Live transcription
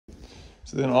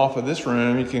So then off of this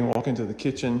room, you can walk into the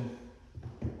kitchen.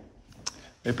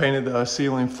 They painted the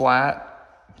ceiling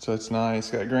flat, so it's nice.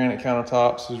 Got granite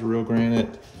countertops, this is real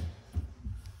granite.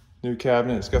 New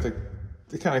cabinet, it's got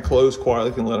they kind of close quietly,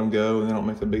 you can let them go and they don't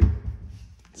make a big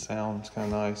sound, it's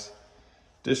kind of nice.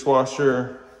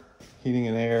 Dishwasher, heating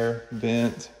and air,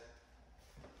 vent.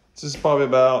 This is probably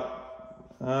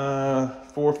about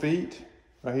 4 feet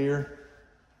right here.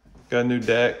 Got a new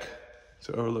deck,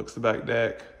 so it overlooks the back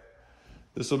deck.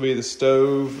 This will be the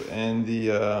stove and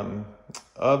the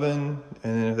oven,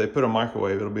 and then if they put a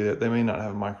microwave, it'll be that. They may not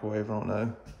have a microwave, I don't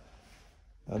know.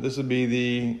 This would be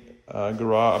the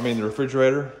the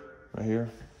refrigerator right here.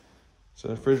 So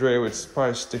the refrigerator would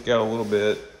probably stick out a little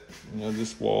bit. You know,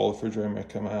 this wall, the refrigerator may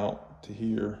come out to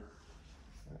here.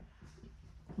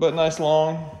 But nice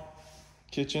long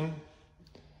kitchen.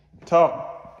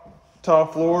 Top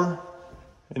floor,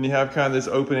 and you have kind of this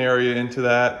open area into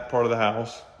that part of the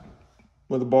house.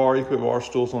 With a bar, you can put bar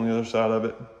stools on the other side of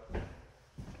it.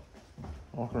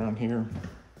 Walk around here.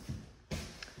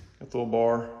 Got the little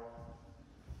bar.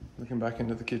 Looking back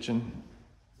into the kitchen.